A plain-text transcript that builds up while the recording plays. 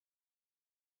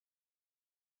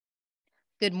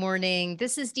Good morning.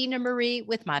 This is Dina Marie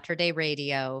with Mater Dei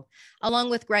Radio.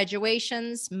 Along with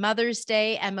graduations, Mother's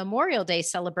Day, and Memorial Day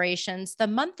celebrations, the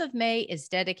month of May is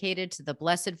dedicated to the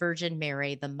Blessed Virgin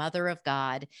Mary, the Mother of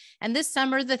God. And this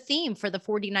summer, the theme for the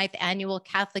 49th Annual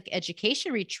Catholic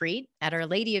Education Retreat at Our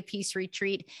Lady of Peace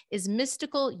Retreat is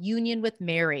Mystical Union with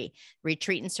Mary.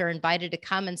 Retreatants are invited to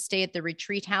come and stay at the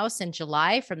retreat house in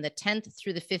July from the 10th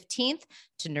through the 15th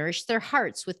to nourish their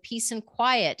hearts with peace and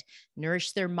quiet,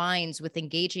 nourish their minds with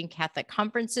engaging Catholic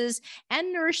conferences,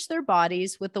 and nourish their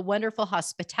bodies with the wonderful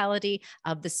hospitality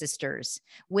of the sisters.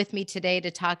 With me today to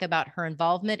talk about her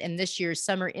involvement in this year's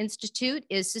Summer Institute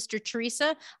is Sister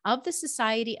Teresa of the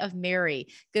Society of Mary.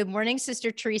 Good morning,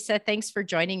 Sister Teresa. Thanks for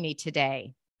joining me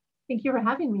today. Thank you for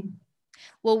having me.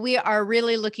 Well, we are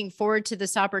really looking forward to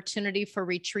this opportunity for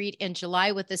retreat in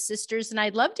July with the sisters. And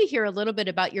I'd love to hear a little bit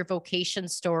about your vocation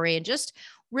story and just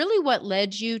really what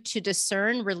led you to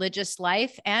discern religious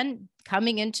life and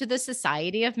coming into the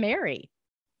Society of Mary.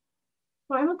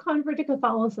 Well, I'm a convert to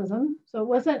Catholicism, so it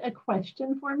wasn't a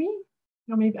question for me.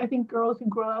 Maybe I think girls who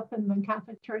grow up in the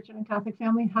Catholic Church and a Catholic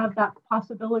family have that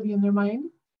possibility in their mind.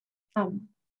 I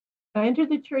entered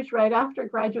the church right after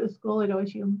graduate school at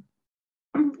OSU.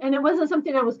 And it wasn't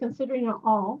something I was considering at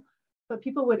all, but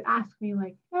people would ask me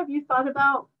like, have you thought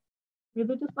about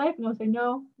religious life? And I would say,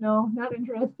 no, not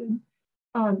interested.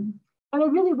 And I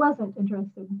really wasn't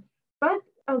interested. But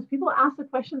as people asked the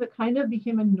question, that kind of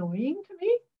became annoying to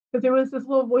me because there was this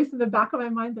little voice in the back of my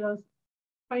mind that I was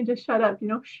trying to shut up,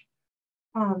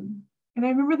 And I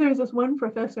remember there was this one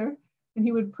professor, and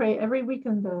he would pray every week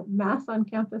in the Mass on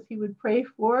campus. He would pray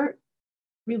for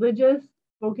religious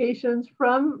vocations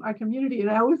from our community, and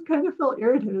I always kind of felt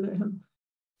irritated at him.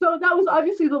 So that was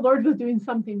obviously the Lord was doing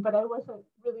something, but I wasn't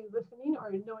really listening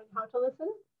or knowing how to listen.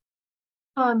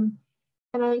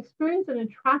 And I experienced an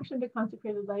attraction to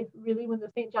consecrated life really when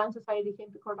the St. John Society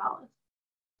came to Corvallis.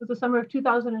 It was the summer of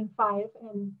 2005,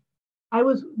 and I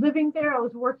was living there. I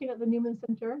was working at the Newman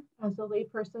Center as a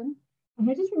layperson, and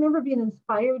I just remember being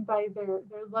inspired by their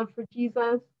love for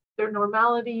Jesus, their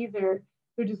normality, their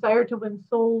desire to win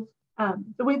souls.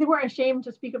 The way they weren't ashamed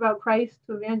to speak about Christ,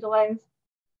 to evangelize.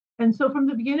 And so from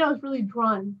the beginning, I was really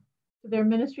drawn to their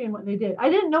ministry and what they did. I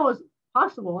didn't know it was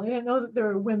possible. I didn't know that there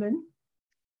were women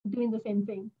doing the same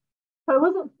thing. So I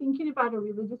wasn't thinking about a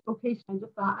religious vocation. I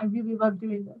just thought, I really love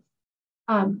doing this.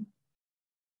 At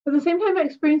the same time, I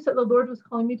experienced that the Lord was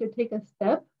calling me to take a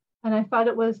step. And I thought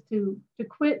it was to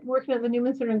quit working at the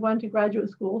Newman Center and go on to graduate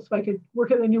school so I could work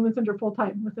at the Newman Center full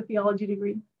time with a theology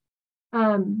degree.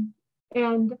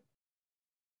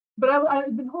 But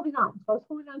I've been holding on. So I was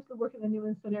holding on to the work at the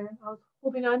Newman Center. I was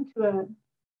holding on to a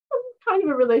kind of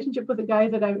a relationship with a guy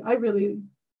that I really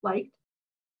liked.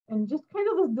 And just kind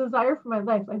of this desire for my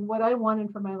life, like what I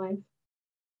wanted for my life.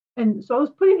 And so I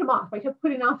was putting him off. I kept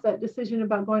putting off that decision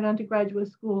about going on to graduate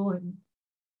school. And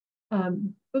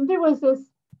then there was this,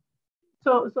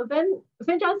 so then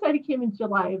St. John Society came in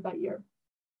July of that year.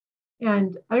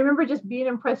 And I remember just being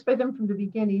impressed by them from the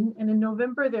beginning. And in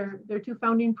November, their two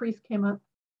founding priests came up.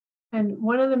 And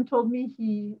one of them told me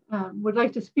he would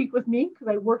like to speak with me because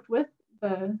I worked with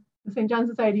the St. John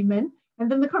Society men.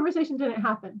 And then the conversation didn't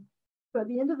happen. So at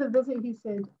the end of the visit, he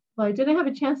said, well, I didn't have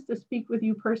a chance to speak with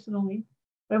you personally,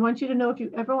 but I want you to know if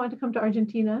you ever want to come to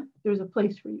Argentina, there's a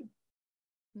place for you.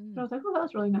 And I was like, oh, that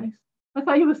was really nice. I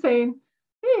thought he was saying,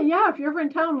 hey, yeah, if you're ever in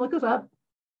town, look us up.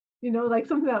 Like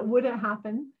something that wouldn't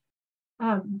happen.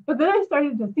 But then I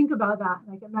started to think about that,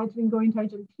 like imagining going to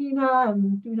Argentina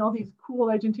and doing all these cool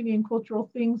Argentinian cultural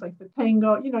things like the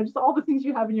tango, just all the things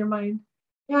you have in your mind,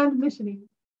 and missioning.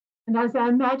 And as I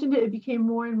imagined it, it became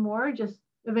more and more just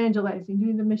evangelizing,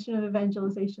 doing the mission of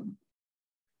evangelization.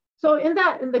 So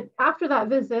after that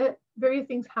visit, various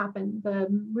things happened. The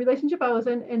relationship I was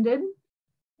in ended,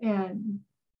 and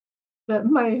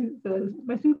my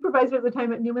supervisor at the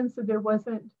time at Newman said there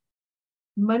wasn't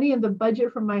money in the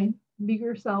budget for my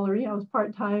meager salary. I was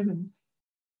part-time.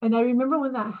 And I remember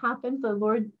when that happened, it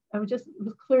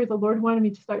was clear the Lord wanted me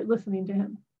to start listening to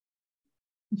him.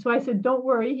 And so I said, don't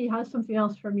worry, he has something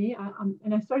else for me.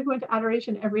 And I started going to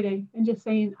adoration every day and just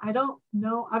saying, I don't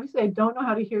know how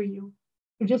to hear you.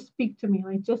 So just speak to me,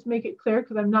 like just make it clear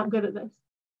because I'm not good at this.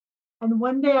 And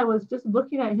one day I was just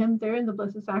looking at him there in the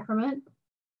Blessed Sacrament.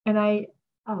 And I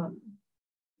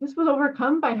just was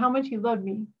overcome by how much he loved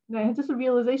me. And I had just a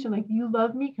realization, like, you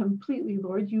love me completely,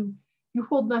 Lord. You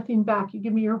hold nothing back. You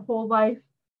give me your whole life,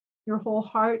 your whole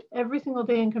heart, every single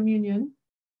day in communion.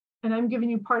 And I'm giving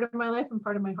you part of my life and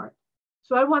part of my heart.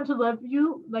 So I want to love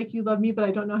you like you love me, but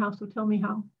I don't know how, so tell me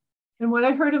how. And what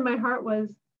I heard in my heart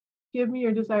was, give me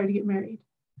your desire to get married.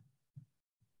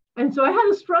 And so I had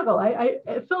a struggle. I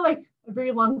felt like a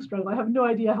very long struggle. I have no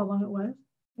idea how long it was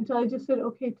until I just said,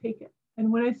 okay, take it.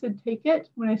 And when I said take it,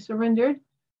 when I surrendered,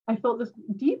 I felt this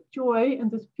deep joy and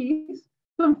this peace,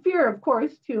 some fear, of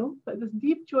course, too, but this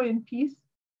deep joy and peace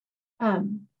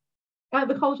at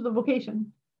the College of the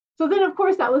Vocation. So then, of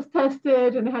course, that was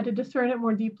tested and I had to discern it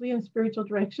more deeply in spiritual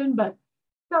direction. But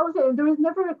that was it. And there was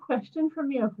never a question for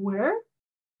me of where,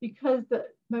 because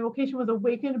my vocation was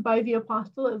awakened by the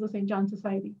apostolate of the St. John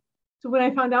Society. So when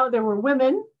I found out there were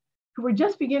women who were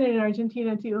just beginning in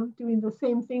Argentina too, doing the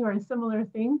same thing or a similar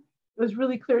thing, it was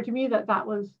really clear to me that that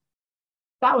was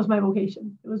my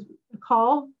vocation. It was a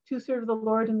call to serve the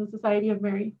Lord in the Society of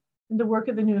Mary and the work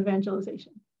of the new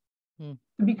evangelization.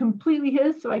 To be completely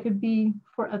His so I could be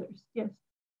for others. Yes.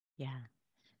 Yeah.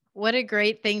 What a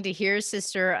great thing to hear,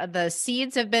 sister. The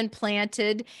seeds have been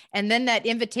planted, and then that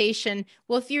invitation.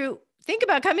 Well, if you think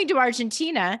about coming to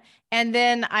Argentina, and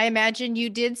then I imagine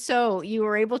you did so, you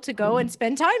were able to go and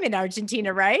spend time in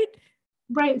Argentina, right?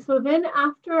 Right. So then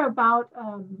after about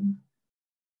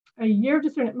a year of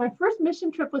discernment, my first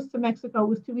mission trip was to Mexico,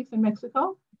 was 2 weeks in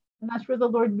Mexico. And that's where the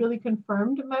Lord really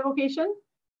confirmed my vocation.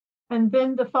 And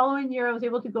then the following year, I was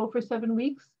able to go for 7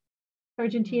 weeks to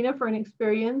Argentina for an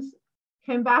experience,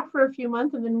 came back for a few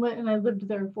months, and then went and I lived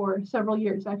there for several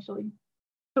years, actually.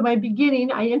 So my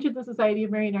beginning, I entered the Society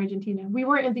of Mary in Argentina. We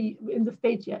weren't in the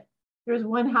States yet. There was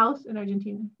one house in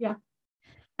Argentina. Yeah.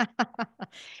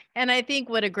 And I think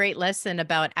what a great lesson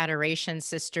about adoration,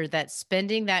 sister, that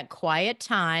spending that quiet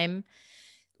time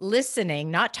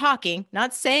listening, not talking,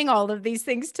 not saying all of these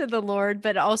things to the Lord,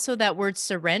 but also that word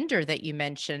surrender that you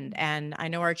mentioned. And I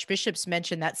know archbishops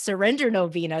mentioned that surrender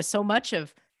novena, so much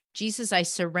of Jesus, I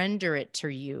surrender it to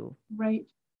you. Right.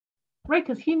 Right.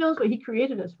 Because He knows what He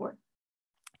created us for.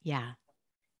 Yeah.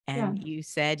 And you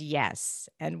said yes.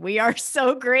 And we are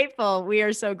so grateful. We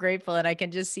are so grateful. And I can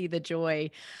just see the joy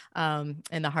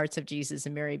in the hearts of Jesus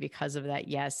and Mary because of that.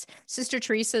 Yes. Sister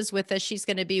Teresa is with us. She's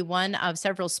going to be one of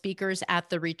several speakers at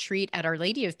the retreat at Our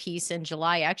Lady of Peace in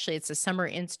July. Actually, it's a summer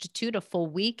institute, a full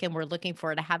week, and we're looking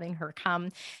forward to having her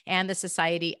come and the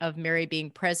Society of Mary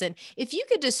being present. If you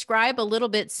could describe a little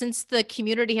bit, since the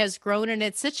community has grown and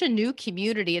it's such a new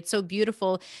community, it's so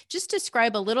beautiful, just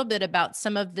describe a little bit about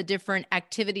some of the different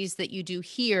activities that you do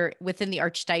here within the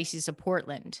Archdiocese of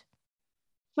Portland.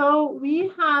 So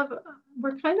we're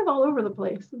kind of all over the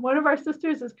place. One of our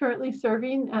sisters is currently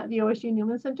serving at the OSU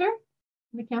Newman Center,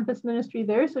 in the campus ministry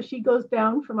there. So she goes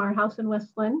down from our house in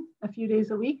West Lynn a few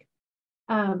days a week.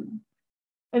 And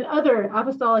other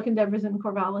apostolic endeavors in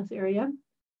Corvallis area.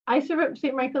 I serve at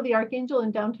St. Michael the Archangel in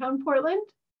downtown Portland,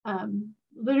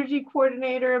 liturgy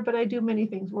coordinator, but I do many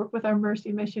things, work with our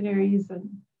Mercy missionaries and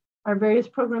our various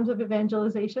programs of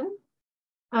evangelization,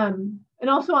 and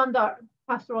also on the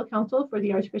pastoral council for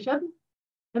the Archbishop.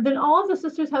 And then all of the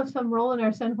sisters have some role in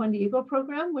our San Juan Diego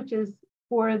program, which is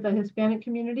for the Hispanic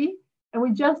community. And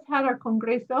we just had our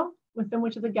Congreso with them,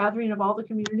 which is a gathering of all the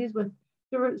communities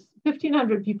there were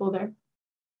 1,500 people there.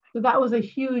 So that was a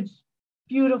huge,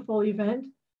 beautiful event,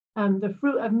 the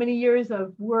fruit of many years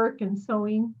of work and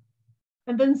sowing.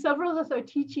 And then several of us are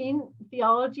teaching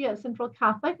theology at Central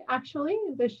Catholic. Actually,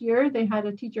 this year they had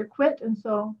a teacher quit, and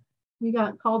so we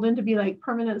got called in to be like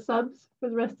permanent subs for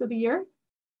the rest of the year.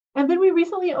 And then we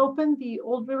recently opened the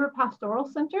Old River Pastoral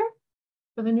Center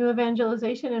for the new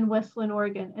evangelization in West Lynn,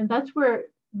 Oregon. And that's where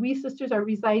we sisters are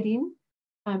residing.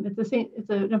 It's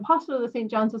an apostle of the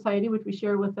St. John Society, which we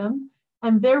share with them.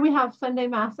 And there we have Sunday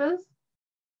masses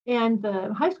and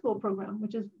the high school program,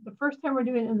 which is the first time we're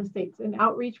doing it in the States, an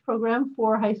outreach program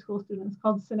for high school students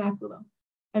called Cenaculo.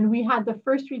 And we had the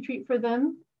first retreat for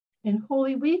them in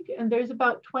Holy Week, and there's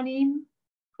about 20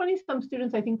 some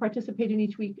students, I think, participating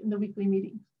each week in the weekly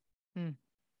meetings.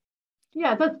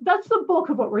 Yeah, that's the bulk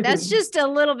of what we're doing. That's just a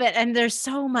little bit. And there's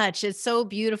so much. It's so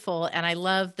beautiful. And I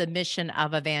love the mission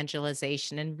of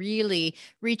evangelization and really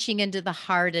reaching into the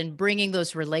heart and bringing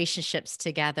those relationships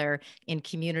together in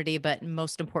community, but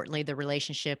most importantly, the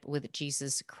relationship with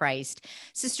Jesus Christ.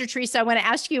 Sister Teresa, I want to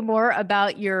ask you more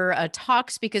about your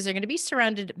talks because they're going to be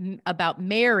surrounded about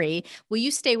Mary. Will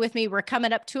you stay with me? We're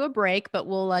coming up to a break, but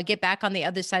we'll get back on the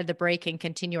other side of the break and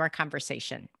continue our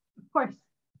conversation. Of course.